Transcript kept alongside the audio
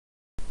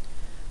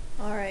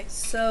Alright,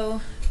 so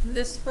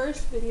this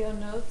first video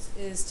notes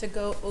is to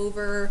go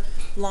over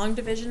long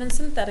division and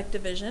synthetic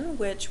division,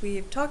 which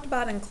we've talked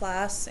about in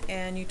class,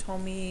 and you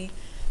told me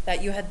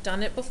that you had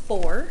done it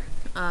before.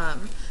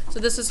 So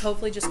this is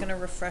hopefully just going to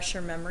refresh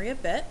your memory a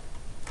bit.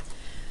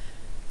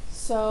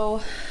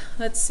 So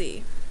let's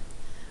see.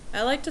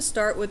 I like to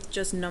start with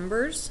just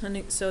numbers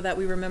so that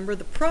we remember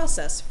the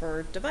process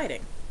for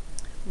dividing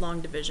long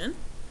division.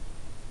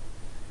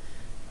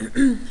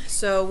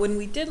 So when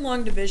we did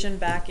long division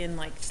back in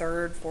like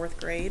 3rd, 4th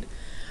grade,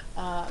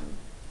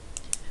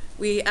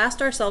 we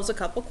asked ourselves a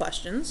couple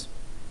questions.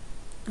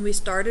 We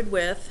started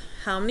with,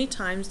 how many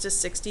times does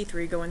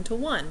 63 go into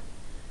 1?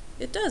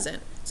 It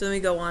doesn't. So then we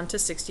go on to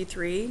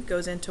 63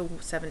 goes into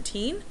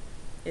 17.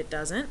 It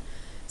doesn't.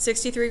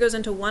 63 goes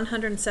into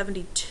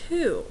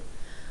 172.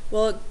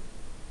 Well, it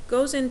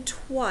goes in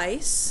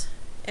twice,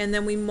 and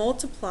then we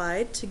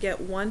multiplied to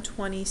get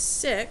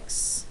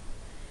 126.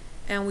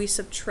 And we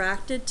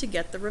subtracted to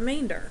get the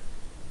remainder.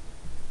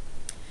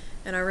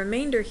 And our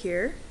remainder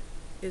here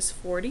is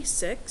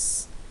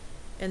 46,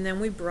 and then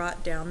we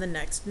brought down the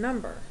next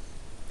number.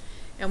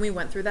 And we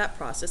went through that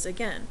process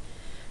again.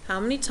 How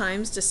many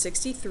times does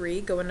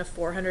 63 go into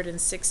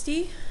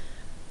 460?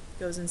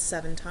 Goes in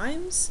 7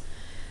 times.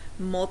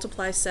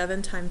 Multiply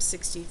 7 times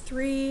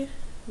 63,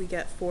 we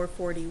get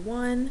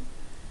 441.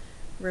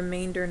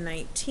 Remainder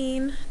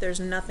 19.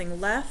 There's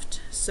nothing left,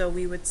 so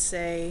we would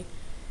say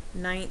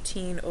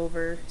 19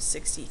 over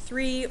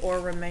 63, or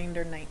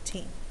remainder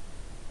 19.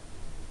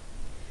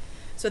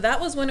 So that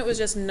was when it was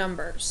just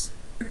numbers.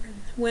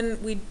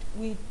 When we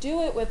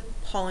do it with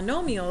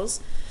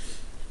polynomials,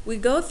 we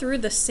go through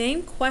the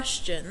same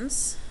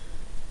questions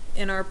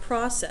in our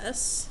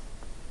process.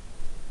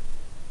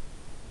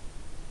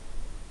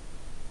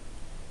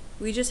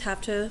 We just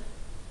have to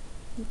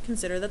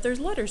consider that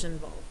there's letters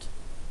involved.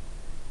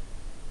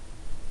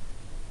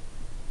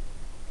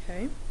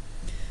 Okay?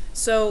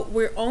 So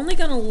we're only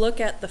going to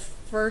look at the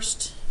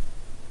first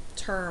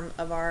term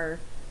of our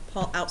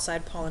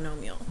outside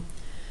polynomial.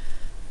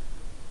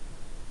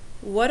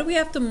 What do we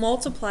have to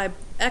multiply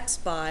x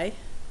by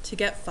to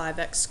get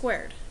 5x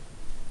squared?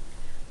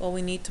 Well,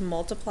 we need to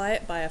multiply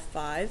it by a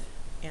 5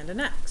 and an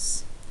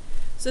x.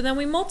 So then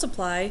we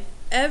multiply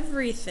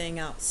everything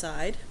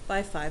outside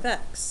by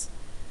 5x.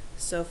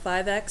 So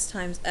 5x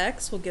times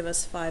x will give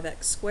us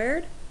 5x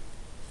squared.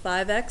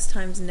 5x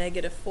times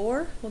negative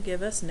 4 will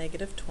give us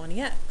negative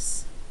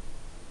 20x.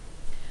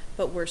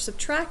 But we're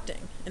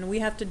subtracting, and we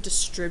have to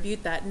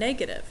distribute that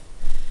negative.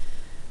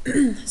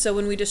 So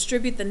when we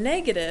distribute the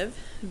negative,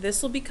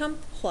 this will become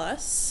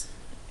plus,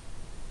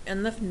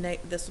 and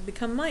this will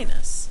become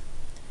minus.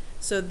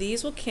 So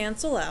these will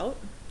cancel out,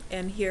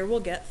 and here we'll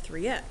get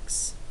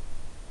 3x.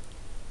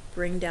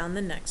 Bring down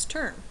the next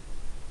term.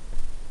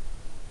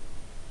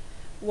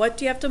 What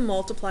do you have to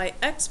multiply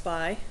x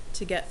by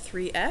to get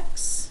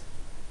 3x?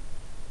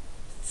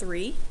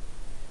 3,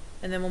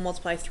 and then we'll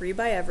multiply 3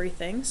 by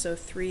everything, so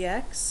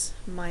 3x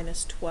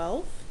minus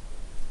 12,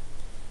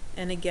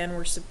 and again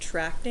we're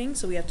subtracting,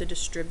 so we have to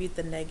distribute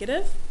the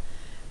negative.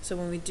 So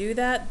when we do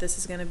that, this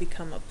is going to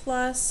become a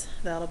plus,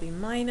 that'll be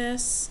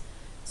minus,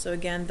 so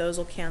again those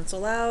will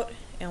cancel out,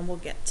 and we'll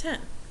get 10.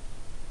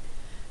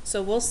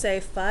 So we'll say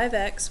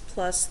 5x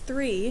plus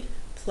 3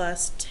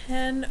 plus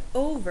 10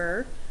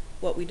 over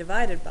what we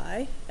divided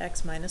by,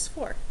 x minus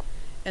 4,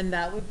 and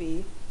that would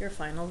be your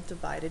final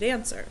divided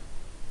answer.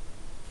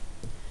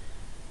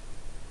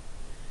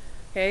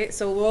 Okay,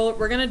 so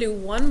we're going to do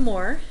one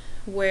more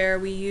where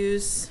we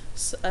use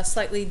a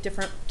slightly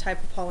different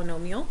type of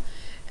polynomial,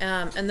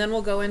 and then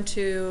we'll go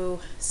into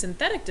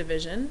synthetic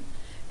division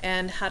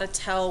and how to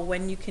tell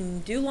when you can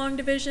do long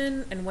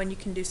division and when you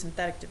can do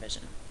synthetic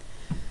division.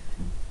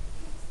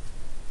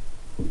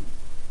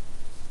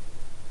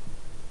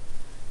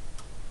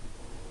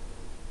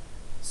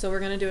 So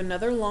we're going to do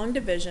another long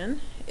division.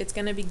 It's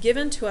going to be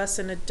given to us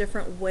in a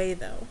different way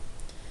though.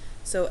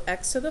 So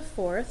x to the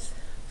 4th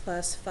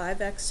plus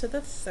 5x to the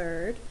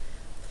 3rd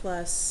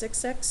plus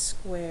 6x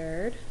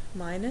squared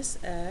minus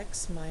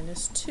x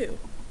minus 2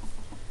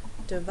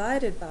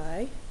 divided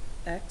by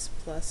x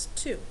plus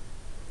 2.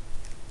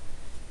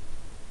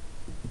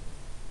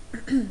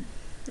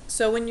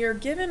 So when you're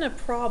given a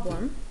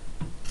problem,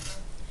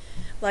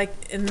 like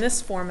in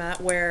this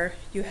format where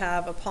you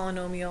have a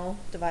polynomial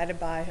divided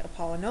by a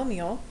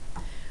polynomial,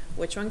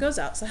 which one goes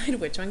outside,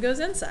 which one goes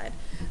inside?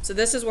 So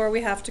this is where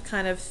we have to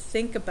kind of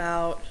think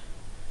about,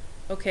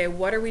 okay,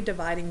 what are we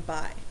dividing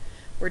by?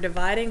 We're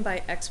dividing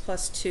by x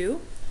plus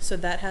 2, so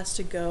that has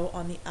to go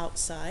on the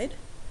outside.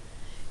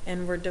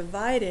 And we're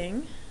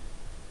dividing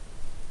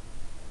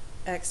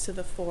x to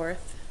the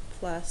 4th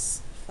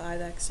plus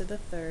 5x to the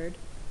 3rd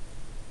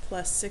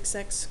plus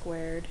 6x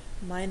squared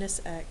minus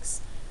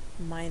x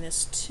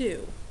minus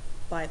 2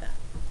 by that.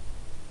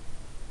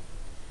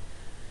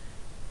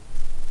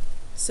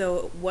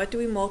 So what do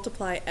we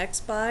multiply x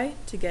by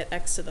to get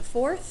x to the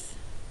 4th,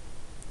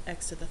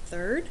 x to the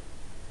 3rd,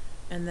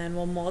 and then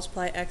we'll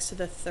multiply x to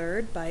the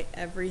 3rd by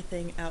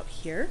everything out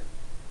here.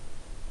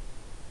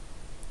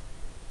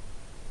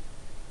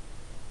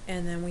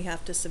 and then we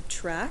have to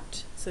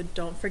subtract, so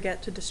don't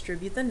forget to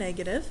distribute the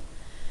negative.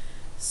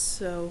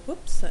 So,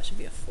 whoops, that should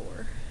be a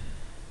 4.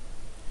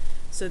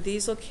 So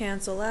these will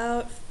cancel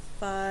out.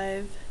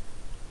 5,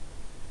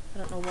 I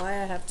don't know why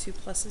I have 2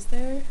 pluses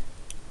there.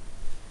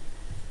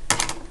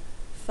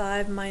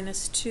 5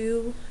 minus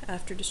 2,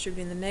 after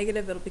distributing the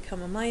negative, it'll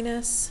become a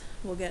minus.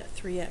 We'll get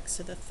 3x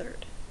to the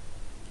third.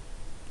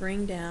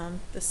 Bring down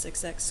the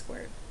 6x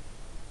squared.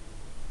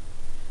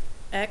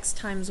 X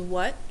times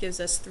what gives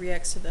us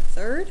 3x to the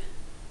third?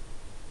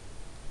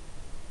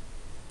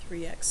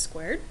 3x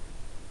squared.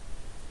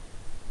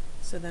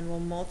 So then we'll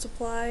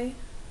multiply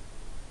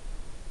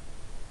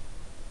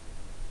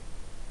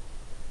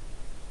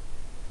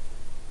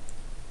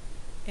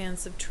and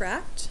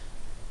subtract.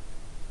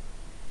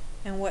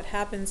 And what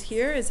happens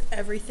here is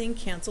everything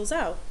cancels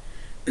out.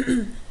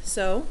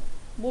 So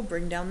we'll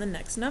bring down the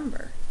next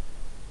number.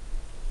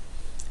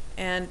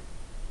 And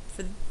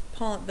for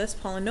this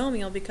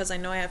polynomial, because I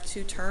know I have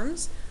 2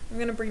 terms, I'm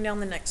going to bring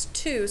down the next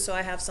 2 so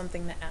I have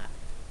something to add.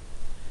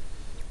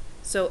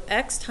 So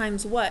x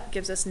times what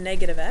gives us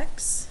negative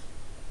x?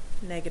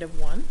 Negative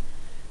 1.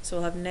 So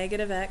we'll have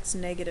negative x,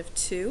 negative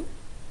 2.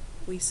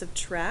 We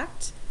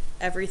subtract.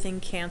 Everything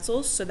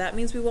cancels, so that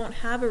means we won't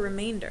have a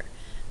remainder.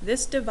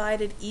 This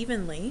divided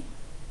evenly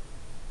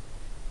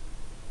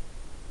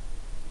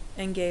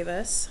and gave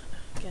us,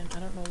 again,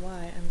 I don't know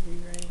why I'm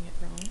rewriting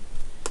it wrong,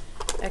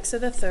 x to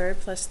the third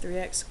plus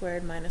 3x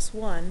squared minus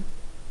 1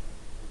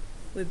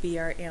 would be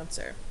our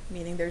answer,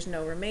 meaning there's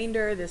no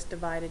remainder. This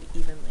divided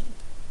evenly.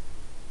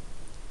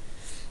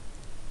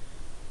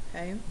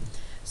 Okay,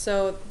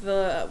 so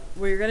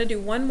we're going to do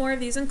one more of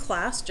these in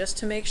class just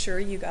to make sure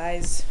you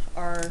guys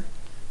are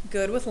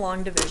good with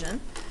long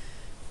division,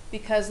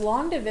 because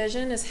long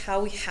division is how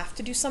we have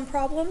to do some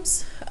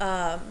problems,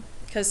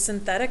 because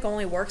synthetic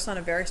only works on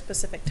a very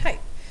specific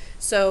type.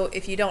 So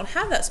if you don't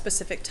have that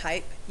specific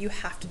type, you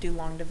have to do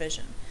long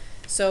division.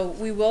 So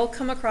we will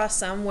come across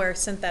some where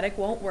synthetic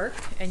won't work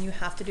and you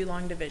have to do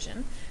long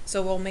division.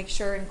 So we'll make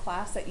sure in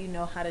class that you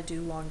know how to do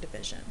long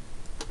division.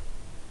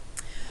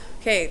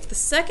 Okay, the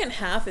second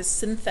half is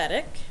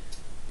synthetic.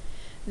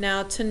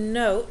 Now to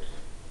note,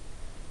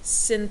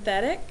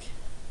 synthetic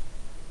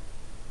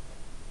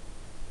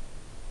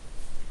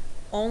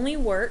only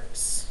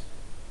works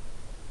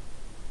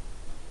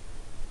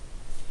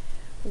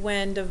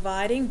when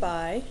dividing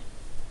by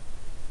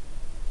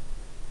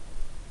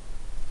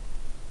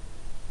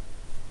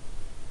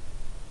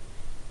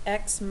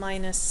x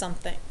minus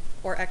something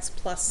or x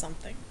plus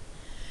something.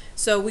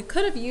 So we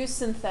could have used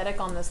synthetic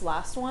on this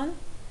last one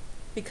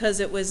because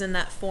it was in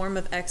that form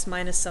of x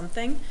minus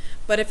something,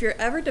 but if you're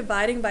ever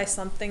dividing by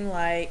something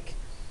like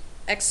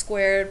x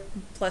squared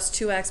plus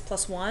 2x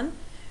plus 1,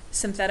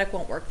 synthetic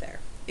won't work there.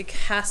 It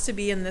has to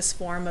be in this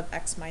form of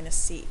x minus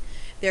c.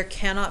 There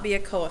cannot be a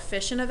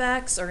coefficient of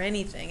x or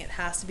anything. It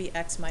has to be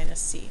x minus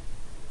c.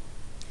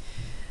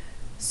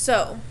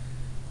 So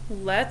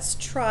let's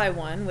try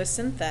one with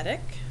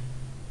synthetic,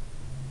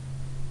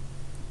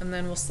 and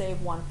then we'll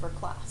save one for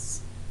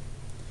class.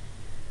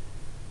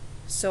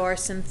 So our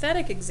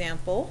synthetic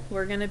example,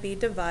 we're going to be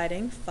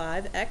dividing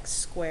 5x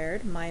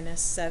squared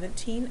minus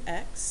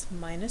 17x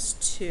minus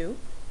 2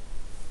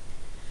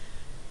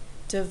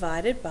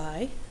 divided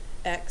by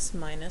x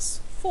minus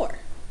 4.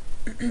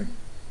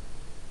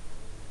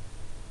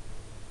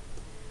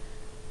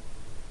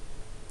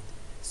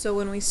 So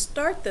when we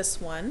start this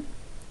one,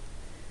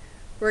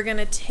 we're going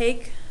to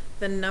take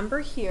the number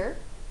here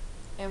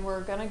and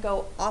we're going to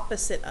go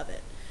opposite of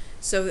it.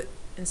 So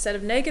instead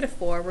of negative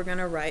 4, we're going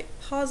to write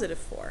positive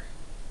 4.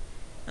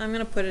 I'm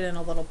going to put it in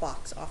a little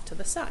box off to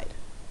the side.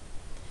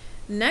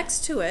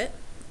 Next to it,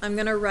 I'm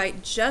going to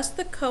write just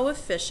the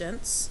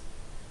coefficients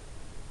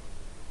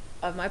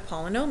of my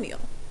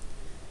polynomial.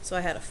 So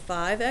I had a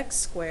 5x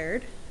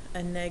squared,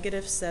 a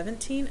negative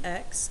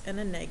 17x, and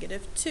a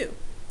negative 2.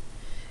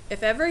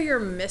 If ever you're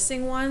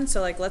missing one,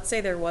 so like let's say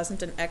there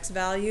wasn't an x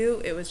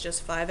value, it was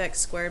just 5x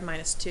squared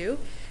minus 2,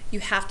 you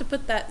have to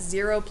put that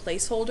 0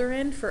 placeholder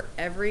in for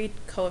every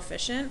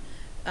coefficient,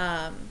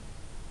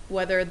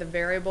 whether the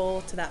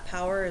variable to that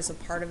power is a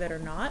part of it or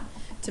not,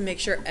 to make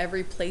sure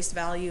every place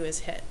value is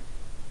hit.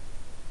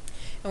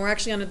 And we're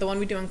actually on the one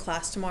we do in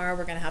class tomorrow,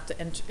 we're going to have to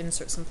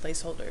insert some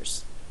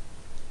placeholders.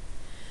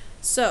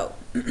 So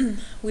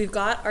we've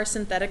got our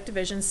synthetic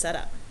division set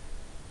up.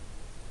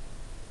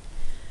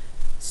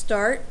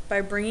 Start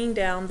by bringing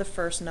down the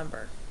first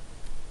number.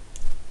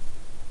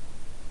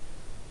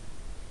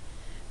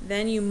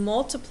 Then you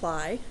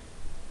multiply.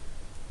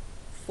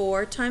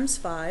 4 times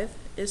 5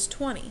 is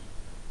 20.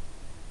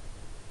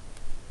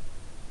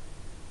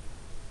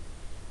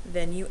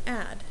 Then you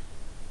add.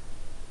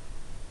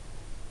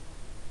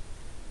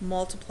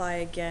 Multiply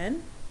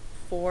again.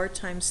 4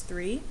 times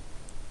 3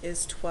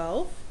 is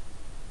 12.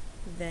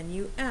 Then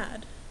you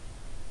add.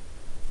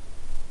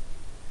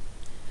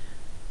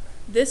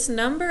 This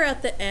number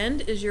at the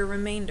end is your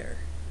remainder.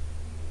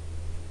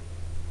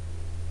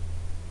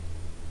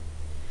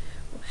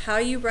 How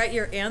you write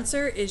your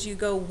answer is you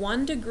go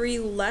 1 degree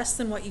less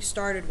than what you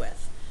started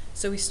with.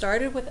 So we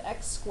started with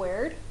x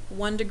squared.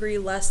 1 degree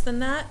less than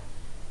that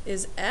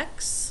is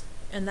x,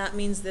 and that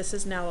means this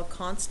is now a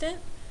constant.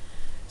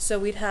 So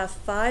we'd have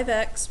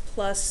 5x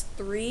plus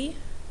 3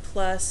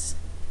 plus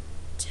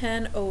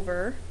 10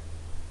 over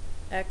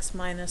x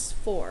minus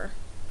 4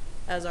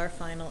 as our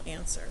final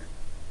answer.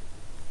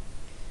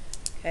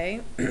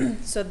 Okay,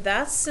 so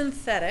that's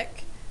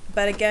synthetic,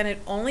 but again,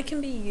 it only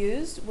can be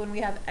used when we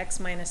have x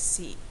minus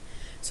c.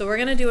 So we're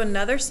going to do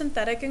another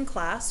synthetic in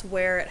class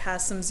where it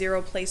has some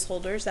zero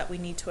placeholders that we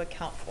need to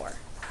account for.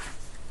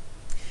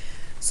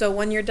 So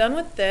when you're done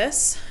with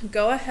this,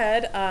 go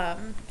ahead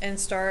and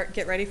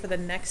get ready for the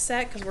next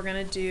set, because we're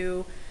going to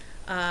do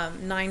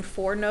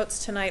 9-4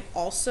 notes tonight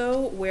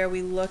also, where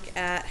we look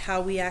at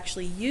how we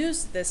actually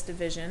use this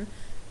division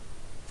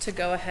to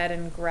go ahead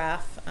and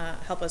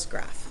help us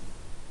graph.